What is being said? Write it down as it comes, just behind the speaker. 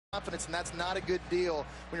confidence, and that's not a good deal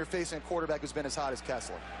when you're facing a quarterback who's been as hot as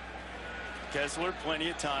Kessler. Kessler, plenty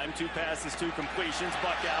of time. 2 passes, 2 completions.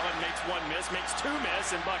 Buck Allen makes 1 miss, makes 2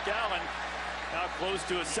 miss, and Buck Allen now close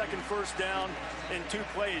to a second first down in 2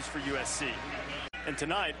 plays for USC. And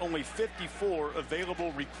tonight, only 54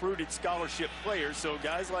 available recruited scholarship players, so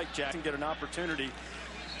guys like Jackson get an opportunity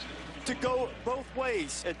to go both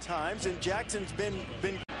ways at times, and Jackson's been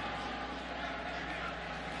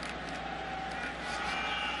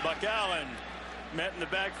Buck Allen met in the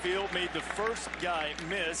backfield, made the first guy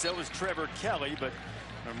miss. That was Trevor Kelly, but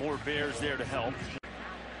there are more Bears there to help.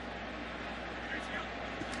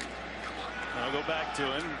 I'll go back to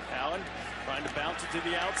him. Allen trying to bounce it to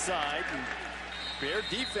the outside. And Bear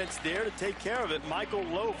defense there to take care of it. Michael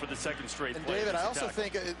Lowe for the second straight and play. David, I also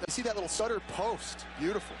think I see that little Sutter post.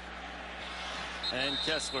 Beautiful. And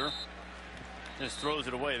Kessler just throws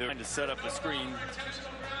it away. They're trying to set up the screen.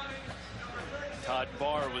 Todd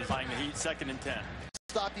Barr was buying the heat, 2nd and 10.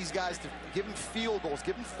 Stop these guys to give them field goals,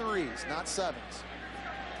 give them 3s, not 7s.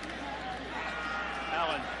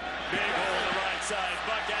 Allen, big hole on the right side.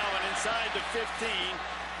 Buck Allen inside the 15.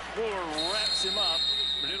 Moore wraps him up,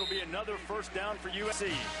 but it'll be another first down for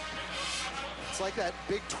USC. It's like that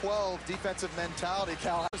Big 12 defensive mentality,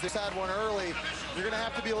 Cal. They had one early. You're going to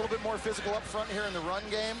have to be a little bit more physical up front here in the run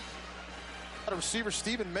game. A receiver,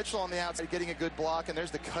 Stephen Mitchell, on the outside getting a good block, and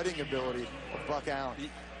there's the cutting ability of Buck Allen.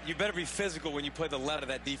 You better be physical when you play the left of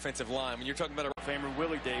that defensive line. When you're talking about a famer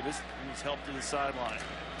Willie Davis, who's helped to the sideline.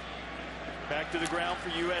 Back to the ground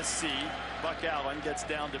for USC. Buck Allen gets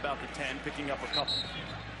down to about the 10, picking up a couple.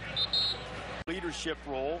 Leadership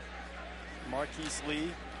role. Marquise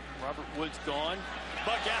Lee, Robert Woods gone.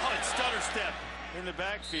 Buck Allen stutter step in the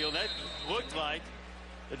backfield. That looked like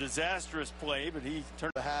a disastrous play, but he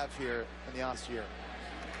turned to have here in the last year.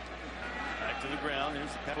 Back to the ground. Here's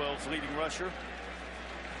the Pac-12's leading rusher,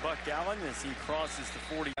 Buck Allen, as he crosses the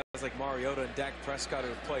 40. Guys like Mariota and Dak Prescott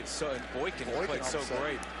who have played so, and Boykin who played so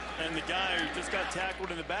great. And the guy who just got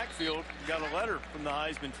tackled in the backfield got a letter from the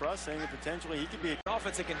Heisman Trust saying that potentially he could be an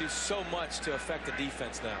offense that can do so much to affect the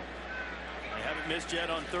defense now. They haven't missed yet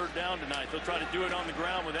on 3rd down tonight. They'll try to do it on the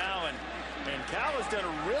ground with Allen. And Cal has done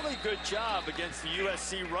a really good job against the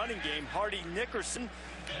USC running game. Hardy Nickerson,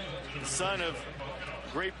 the son of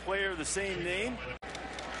a great player of the same name.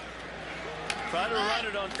 Try to run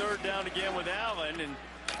it on 3rd down again with Allen. And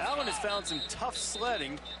Allen has found some tough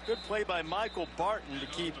sledding. Good play by Michael Barton to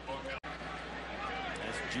keep.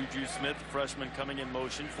 That's Juju Smith, the freshman, coming in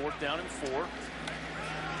motion. 4th down and 4.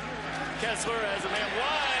 Kessler has a man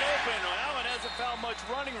wide open. Allen hasn't found much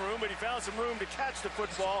running room, but he found some room to catch the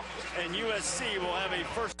football, and USC will have a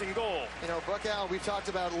 1st and goal. You know, Buck Allen, we've talked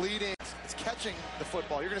about leading. It's catching the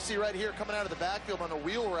football. You're going to see right here coming out of the backfield on a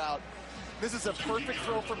wheel route. This is a perfect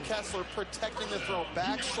throw from Kessler, protecting the throw,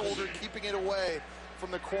 back shoulder, keeping it away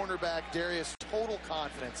from the cornerback, Darius. Total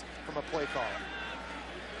confidence from a play caller.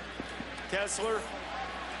 Kessler,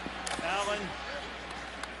 Allen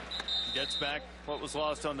gets back what was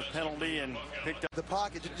lost on the penalty and picked up the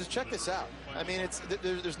pocket. Just check this out. I mean,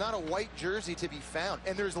 there's not a white jersey to be found,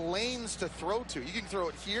 and there's lanes to throw to. You can throw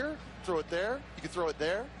it here, throw it there, you can throw it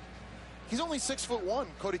there. He's only 6'1",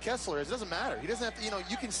 Cody Kessler is. It doesn't matter. He doesn't have to, you know,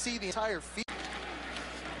 you can see the entire field.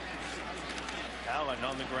 Allen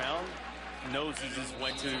on the ground, noses his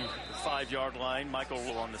way to the 5-yard line. Michael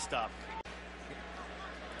Lowe on the stop.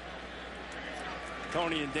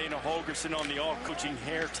 Tony and Dana Holgerson on the all-coaching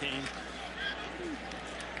hair team.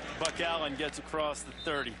 Buck Allen gets across the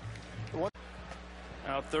 30.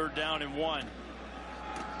 Now 3rd down and 1.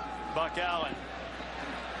 Buck Allen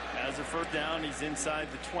has a 1st down. He's inside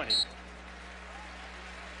the 20.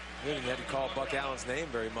 Really had to call Buck Allen's name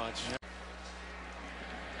very much.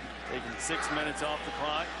 Taking 6 minutes off the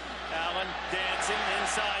clock. Allen dancing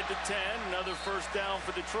inside the 10. Another 1st down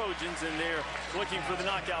for the Trojans, and they're looking for the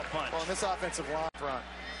knockout punch. Well, in this offensive line front.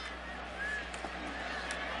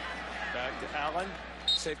 Back to Allen.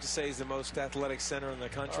 Safe to say he's the most athletic center in the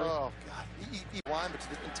country. Oh, God. He line, but to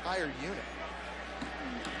the entire unit.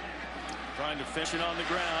 Trying to finish it on the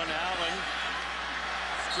ground. Allen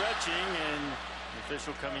stretching, and the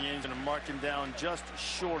official coming in is going to mark him down just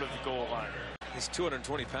short of the goal line. He's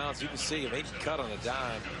 220 pounds. You can see him. He can cut on a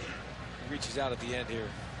dime. He reaches out at the end here.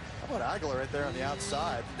 How about Aguilar right there on the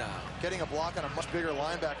outside? No. Getting a block on a much bigger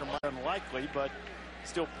linebacker. Unlikely, but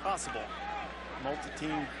still possible.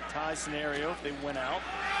 Multi-team tie scenario if they win out.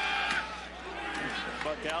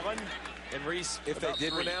 Buck Allen. And Reese, if they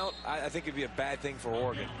did win out, I think it'd be a bad thing for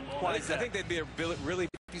Oregon. Why is that? I think they'd be a really.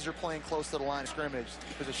 These are playing close to the line of scrimmage.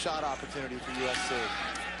 There's a shot opportunity for USC.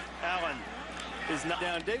 Allen is not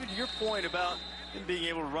down. David, your point about and being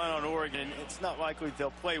able to run on Oregon, it's not likely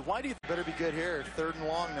they'll play. Why do you Better be good here. 3rd and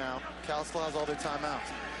long now. Cal still has all their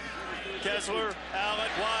timeouts. Kessler, Allen,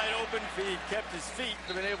 wide open feed, kept his feet,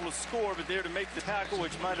 been able to score, but there to make the tackle,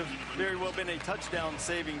 which might have very well been a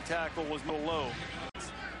touchdown-saving tackle, was no low.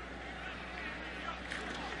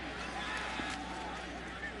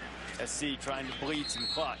 SC trying to bleed some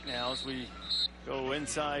clock now as we go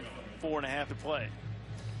inside 4.5 to play.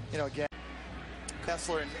 You know, again,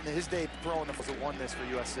 Kessler in his day throwing the was won this for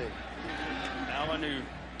USC. Allen, who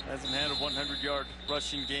hasn't had a 100-yard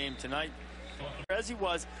rushing game tonight, as he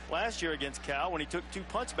was last year against Cal when he took 2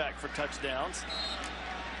 punts back for touchdowns.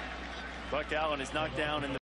 Buck Allen is knocked down in the